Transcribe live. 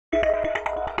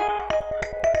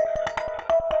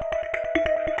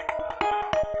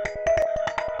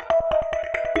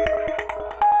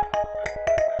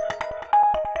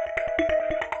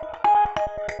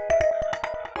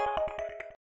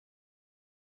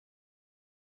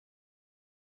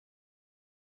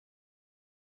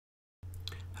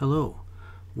Hello,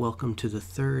 welcome to the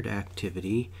third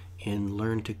activity in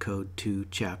Learn to Code 2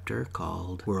 chapter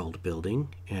called World Building,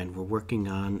 and we're working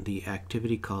on the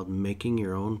activity called Making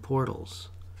Your Own Portals.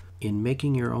 In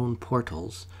Making Your Own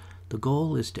Portals, the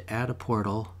goal is to add a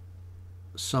portal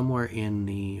somewhere in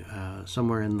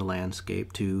the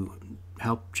landscape to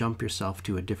help jump yourself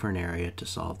to a different area to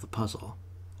solve the puzzle.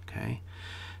 Okay,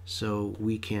 so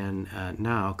we can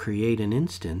now create an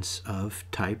instance of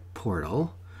type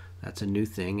portal. That's a new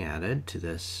thing added to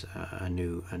this, a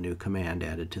new command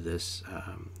added to this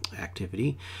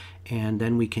activity. And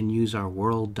then we can use our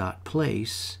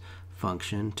world.place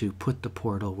function to put the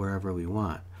portal wherever we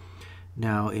want.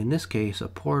 Now, in this case, a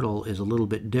portal is a little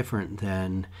bit different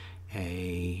than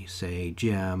a, say,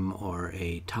 gem or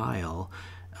a tile,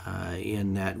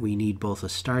 in that we need both a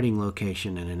starting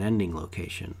location and an ending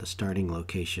location. The starting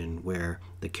location where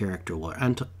the character will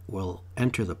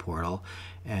enter the portal,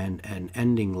 and an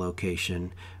ending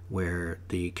location where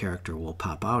the character will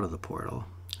pop out of the portal.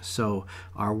 So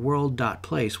our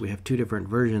world.place, we have two different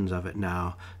versions of it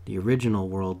now. The original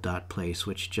world.place,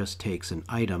 which just takes an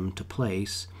item to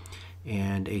place,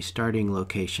 and a starting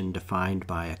location defined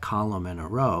by a column and a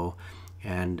row.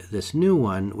 And this new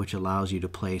one, which allows you to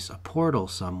place a portal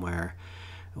somewhere,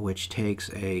 which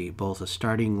takes both a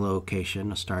starting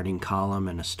location, a starting column,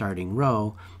 and a starting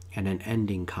row, and an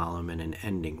ending column and an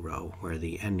ending row, where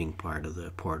the ending part of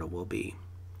the portal will be.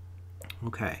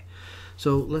 Okay,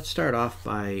 so let's start off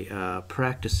by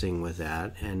practicing with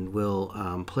that, and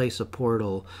we'll place a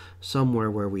portal somewhere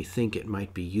where we think it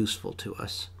might be useful to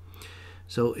us.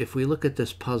 So if we look at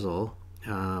this puzzle,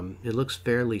 it looks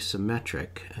fairly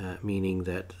symmetric, meaning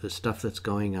that the stuff that's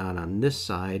going on this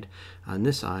side, on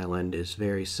this island, is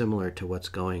very similar to what's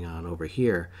going on over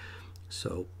here.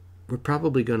 So we're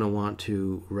probably going to want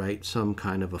to write some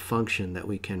kind of a function that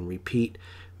we can repeat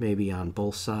maybe on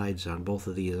both sides, on both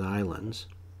of these islands.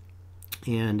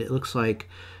 And it looks like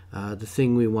the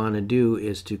thing we want to do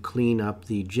is to clean up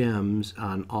the gems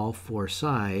on all four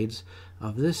sides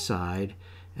of this side,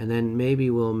 and then maybe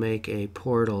we'll make a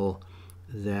portal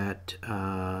that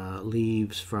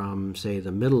leaves from, say,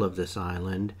 the middle of this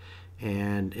island,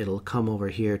 and it'll come over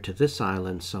here to this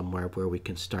island somewhere where we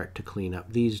can start to clean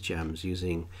up these gems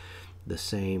using the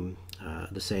same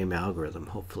algorithm,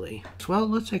 hopefully. Well,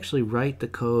 let's actually write the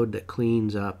code that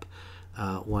cleans up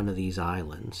one of these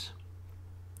islands.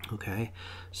 Okay,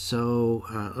 so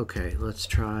okay, let's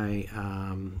try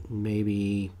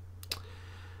maybe.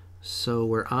 So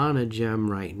we're on a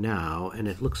gem right now, and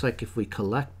it looks like if we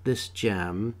collect this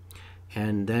gem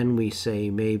and then we say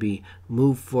maybe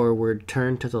move forward,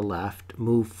 turn to the left,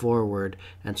 move forward,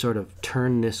 and sort of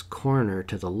turn this corner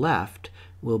to the left,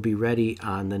 we'll be ready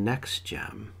on the next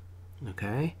gem.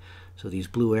 Okay? So these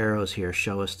blue arrows here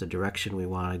show us the direction we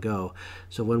want to go.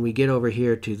 So when we get over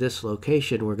here to this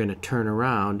location, we're going to turn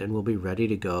around and we'll be ready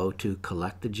to go to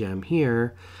collect the gem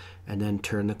here, and then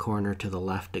turn the corner to the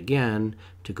left again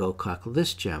to go collect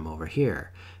this gem over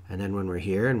here. And then when we're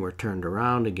here and we're turned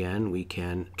around again, we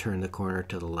can turn the corner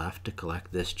to the left to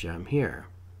collect this gem here.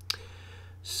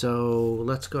 So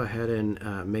let's go ahead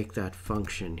and make that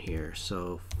function here.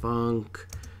 So func,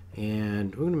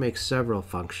 and we're going to make several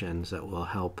functions that will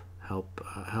help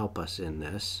us in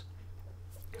this.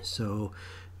 So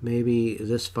maybe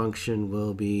this function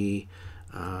will be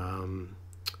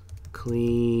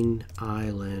clean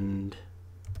island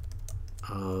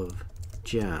of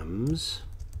gems,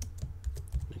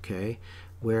 okay,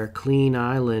 where clean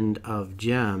island of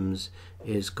gems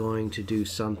is going to do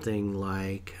something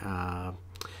like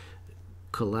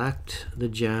collect the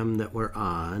gem that we're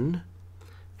on,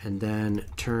 and then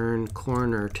turn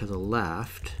corner to the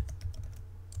left,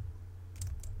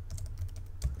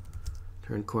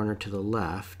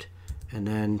 and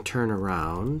then turn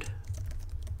around.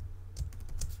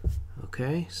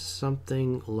 Okay,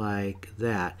 something like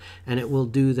that, and it will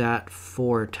do that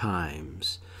 4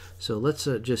 times. So let's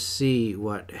just see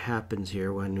what happens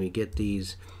here when we get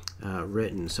these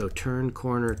written. So turn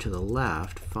corner to the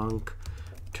left, func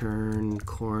turn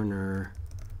corner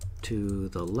to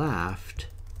the left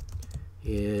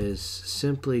is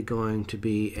simply going to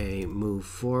be a move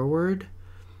forward,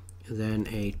 then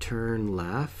a turn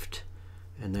left,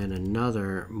 and then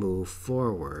another move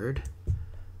forward.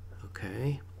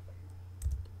 Okay.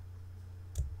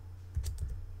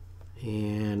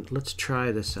 And let's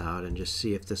try this out and just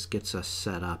see if this gets us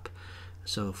set up.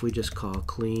 So if we just call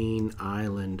clean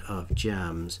island of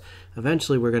gems,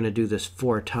 eventually we're going to do this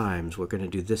 4 times. We're going to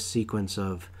do this sequence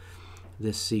of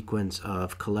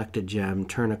collect a gem,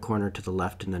 turn a corner to the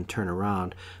left, and then turn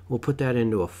around. We'll put that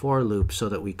into a for loop so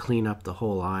that we clean up the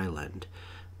whole island.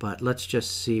 But let's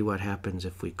just see what happens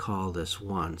if we call this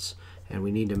once. And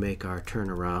we need to make our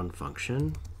turnaround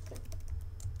function,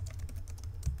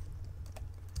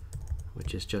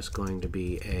 which is just going to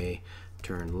be a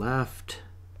turn left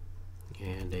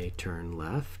and a turn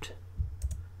left.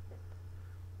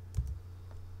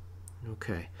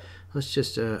 Okay, let's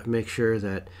just make sure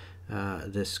that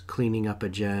this cleaning up a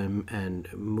gem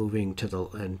and moving to the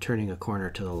and turning a corner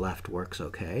to the left works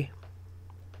okay.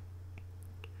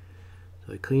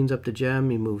 So he cleans up the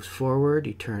gem, he moves forward,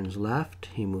 he turns left,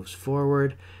 he moves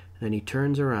forward, then he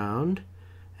turns around.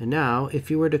 And now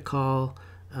if you were to call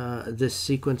this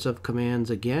sequence of commands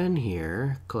again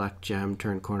here, collect gem,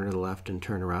 turn corner to the left, and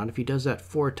turn around, if he does that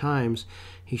 4 times,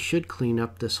 he should clean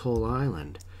up this whole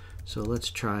island. So let's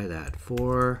try that.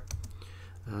 For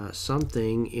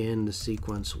something in the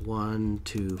sequence 1,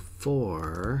 2,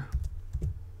 4,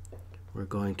 we're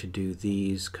going to do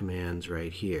these commands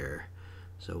right here.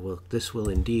 So this will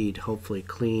indeed hopefully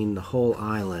clean the whole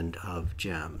island of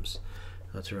gems.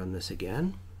 Let's run this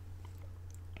again.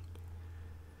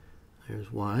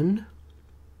 There's 1.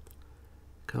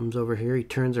 Comes over here, he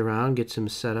turns around, gets him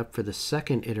set up for the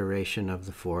second iteration of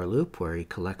the for loop where he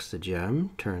collects the gem,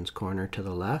 turns corner to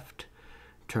the left,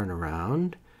 turn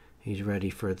around. He's ready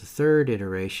for the third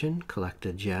iteration, collect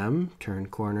a gem, turn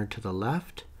corner to the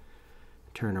left,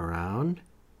 turn around,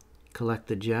 collect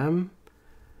the gem,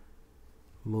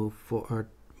 move forward,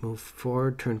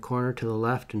 turn corner to the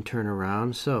left, and turn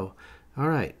around. So all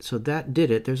right, so that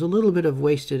did it. There's a little bit of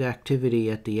wasted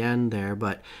activity at the end there,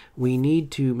 but we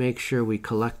need to make sure we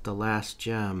collect the last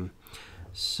gem.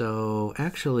 So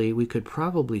actually, we could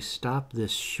probably stop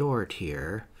this short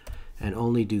here and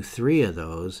only do 3 of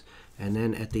those. And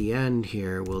then at the end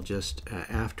here, we'll just,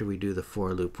 after we do the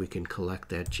for loop, we can collect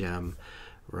that gem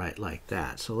right like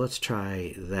that. So let's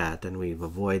try that, then we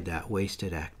avoid that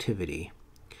wasted activity.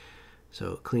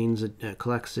 So it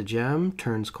collects the gem,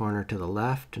 turns corner to the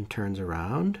left, and turns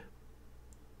around.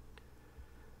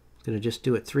 It's going to just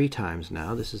do it 3 times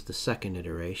now. This is the second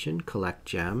iteration. Collect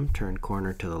gem, turn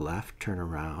corner to the left, turn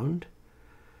around.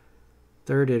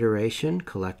 Third iteration,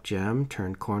 collect gem,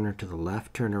 turn corner to the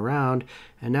left, turn around.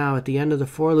 And now at the end of the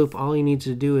for loop, all he needs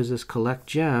to do is this collect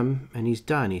gem, and he's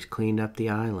done. He's cleaned up the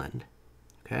island.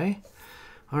 Okay?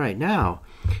 All right, now,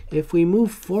 if we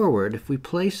move forward, if we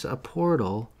place a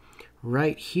portal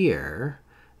right here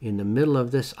in the middle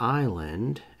of this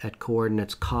island at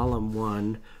coordinates column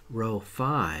 1, row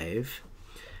 5,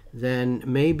 then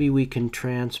maybe we can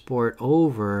transport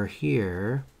over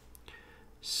here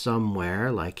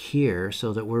somewhere like here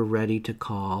so that we're ready to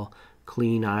call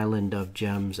clean island of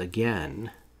gems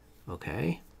again.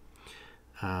 Okay,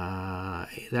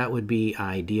 that would be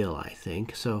ideal, I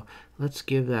think. So let's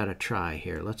give that a try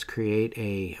here. Let's create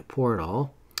a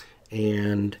portal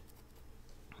and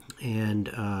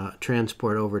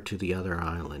transport over to the other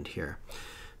island here.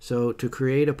 So to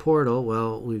create a portal,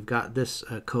 well, we've got this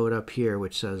code up here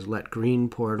which says let green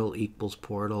portal equals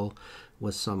portal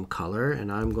with some color,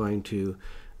 and I'm going to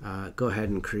go ahead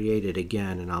and create it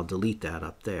again, and I'll delete that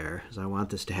up there because I want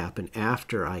this to happen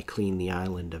after I clean the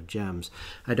island of gems.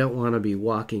 I don't want to be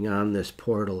walking on this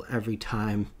portal every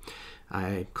time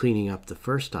I'm cleaning up the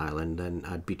first island, then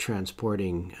I'd be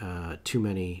transporting too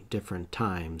many different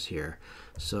times here.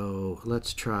 So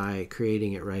let's try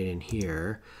creating it right in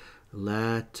here.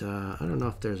 I don't know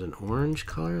if there's an orange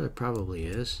color. There probably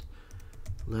is.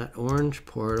 Let orange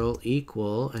portal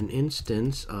equal an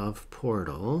instance of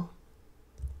portal.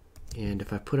 And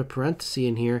if I put a parenthesis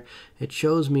in here, it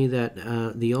shows me that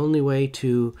the only way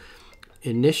to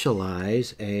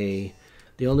initialize a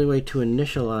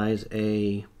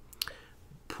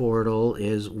portal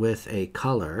is with a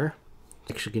color.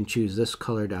 I actually can choose this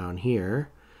color down here,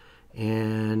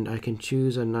 and I can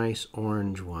choose a nice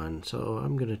orange one. So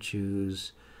I'm going to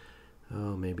choose,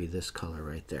 maybe this color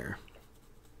right there.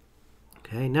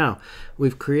 Okay, now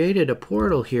we've created a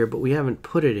portal here, but we haven't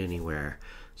put it anywhere.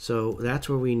 So that's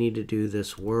where we need to do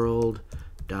this world.place.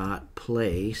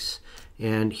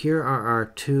 And here are our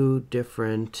 2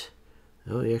 different,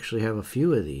 we actually have a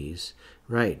few of these.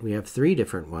 Right, we have 3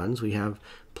 different ones. We have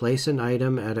place an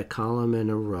item at a column and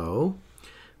a row.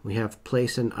 We have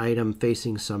place an item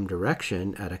facing some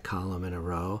direction at a column and a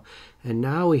row. And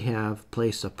now we have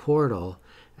place a portal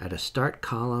at a start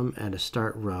column and a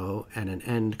start row and an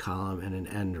end column and an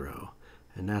end row.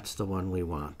 And that's the one we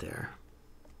want there.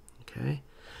 Okay,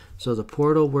 so the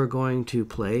portal we're going to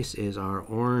place is our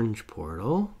orange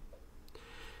portal.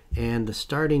 And the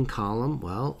starting column,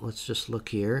 well, let's just look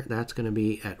here. That's going to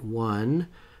be at 1,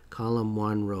 column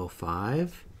 1, row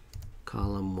 5,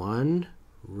 column 1,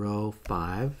 row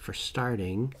 5 for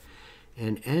starting.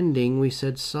 And ending, we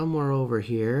said somewhere over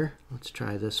here. Let's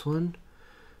try this one.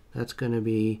 That's going to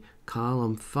be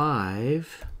column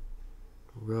 5,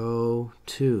 row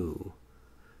 2.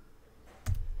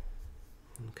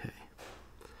 Okay.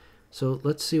 So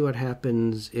let's see what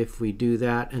happens if we do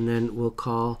that, and then we'll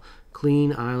call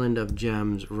clean island of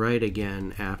gems right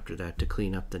again after that to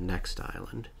clean up the next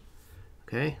island.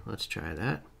 Okay, let's try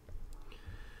that.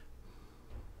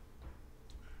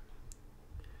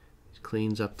 It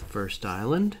cleans up the first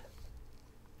island.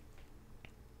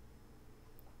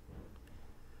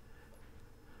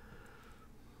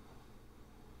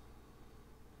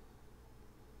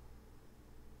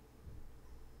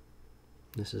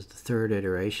 This is the third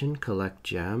iteration. Collect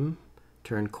gem,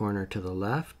 turn corner to the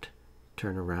left,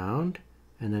 turn around,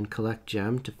 and then collect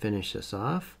gem to finish this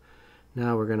off.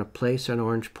 Now we're going to place an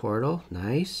orange portal.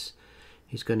 Nice.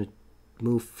 He's going to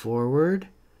move forward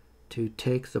to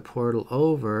take the portal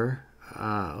over.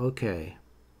 Okay.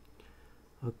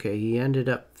 Okay, he ended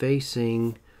up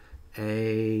facing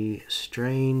a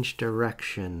strange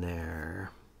direction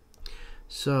there.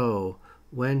 So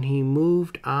when he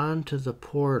moved onto the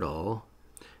portal,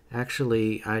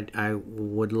 actually, I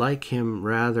would like him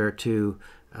rather to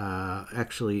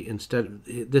actually, instead,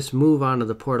 this move onto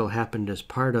the portal happened as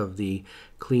part of the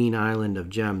clean island of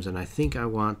gems, and I think I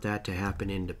want that to happen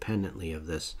independently of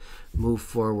this. Move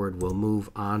forward will move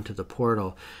onto the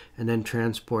portal and then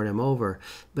transport him over.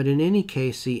 But in any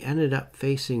case, he ended up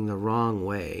facing the wrong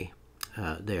way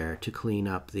there to clean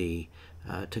up the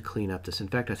this. In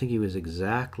fact, I think he was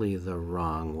exactly the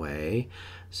wrong way.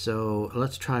 So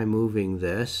let's try moving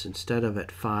this. Instead of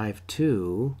at 5,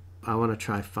 2, I want to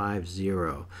try 5,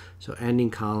 0. So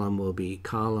ending column will be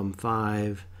column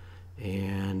 5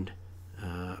 and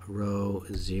row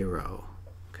 0.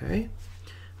 Okay,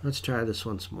 let's try this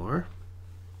once more.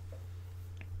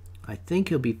 I think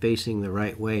he'll be facing the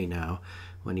right way now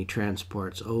when he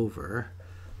transports over.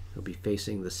 He'll be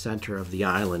facing the center of the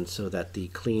island so that the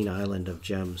clean island of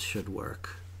gems should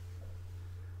work.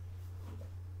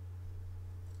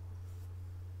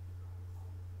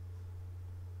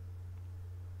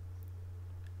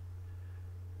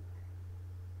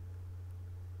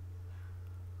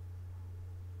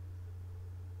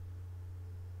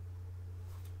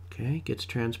 Okay, gets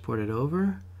transported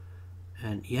over.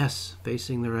 And yes,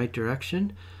 facing the right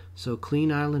direction. So clean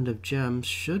island of gems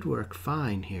should work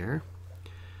fine here.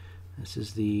 This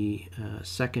is the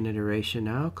second iteration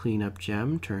now. Clean up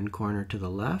gem, turn corner to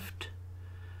the left.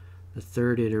 The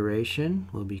third iteration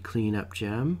will be clean up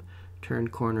gem, turn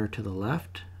corner to the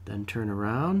left, then turn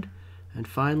around. And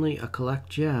finally, a collect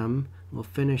gem will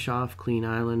finish off clean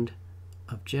island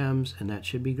of gems, and that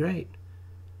should be great.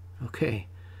 Okay,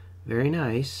 very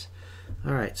nice.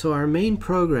 All right, so our main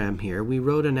program here, we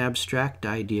wrote an abstract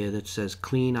idea that says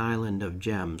clean island of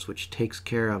gems, which takes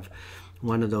care of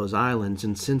one of those islands.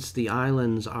 And since the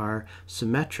islands are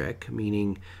symmetric,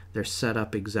 meaning they're set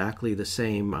up exactly the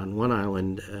same on one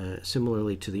island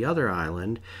similarly to the other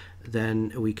island,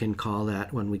 then we can call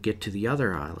that when we get to the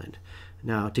other island.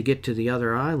 Now, to get to the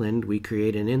other island, we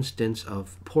create an instance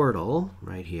of portal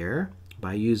right here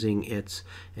by using its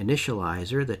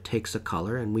initializer that takes a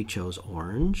color, and we chose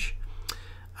orange.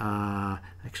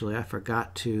 Actually, I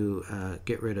forgot to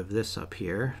get rid of this up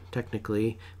here.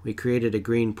 Technically, we created a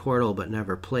green portal but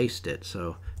never placed it,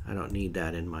 so I don't need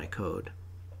that in my code.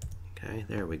 Okay,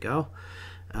 there we go.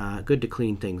 Good to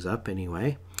clean things up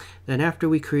anyway. Then after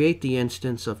we create the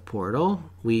instance of portal,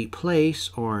 we place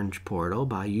orange portal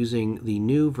by using the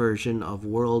new version of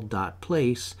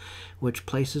world.place, which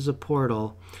places a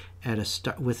portal at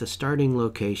with a starting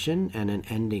location and an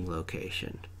ending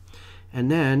location. And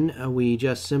then we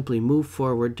just simply move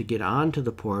forward to get onto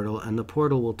the portal, and the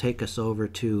portal will take us over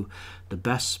to the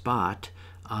best spot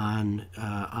on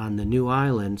the new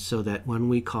island, so that when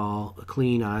we call a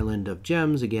clean island of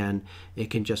gems again, it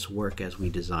can just work as we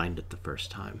designed it the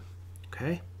first time.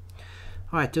 Okay?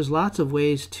 All right, there's lots of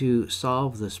ways to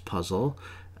solve this puzzle.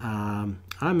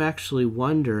 I'm actually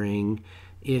wondering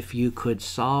if you could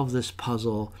solve this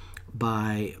puzzle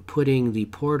by putting the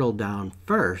portal down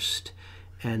first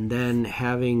and then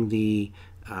having the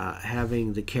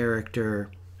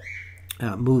character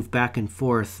move back and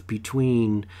forth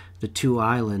between the two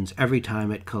islands every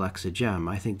time it collects a gem.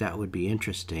 I think that would be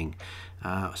interesting.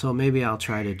 So maybe I'll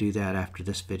try to do that after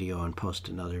this video and post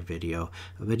another video.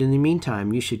 But in the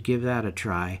meantime, you should give that a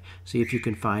try. See if you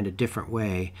can find a different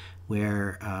way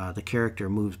where the character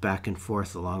moves back and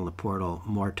forth along the portal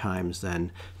more times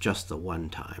than just the one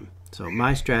time. So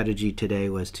my strategy today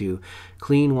was to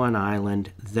clean one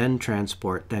island, then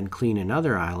transport, then clean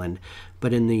another island.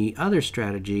 But in the other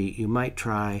strategy, you might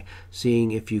try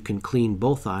seeing if you can clean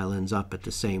both islands up at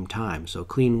the same time. So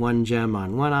clean one gem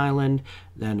on one island,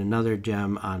 then another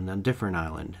gem on a different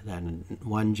island, then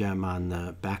one gem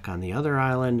back on the other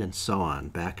island, and so on,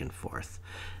 back and forth.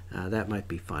 That might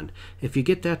be fun. If you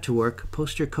get that to work,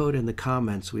 post your code in the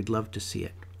comments. We'd love to see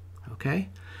it. Okay?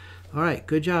 All right,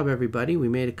 good job, everybody. We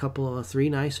made three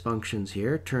nice functions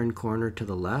here. Turn corner to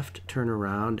the left, turn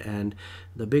around, and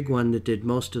the big one that did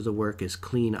most of the work is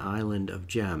clean island of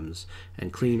gems.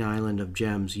 And clean island of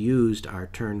gems used our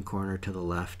turn corner to the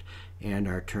left and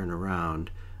our turn around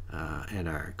and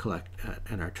our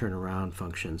turn around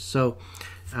functions. So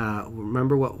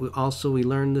remember what we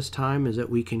learned this time is that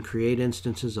we can create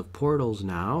instances of portals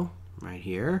now, right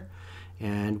here.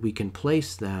 And we can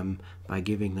place them by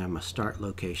giving them a start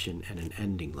location and an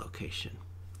ending location.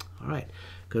 All right,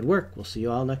 good work. We'll see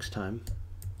you all next time.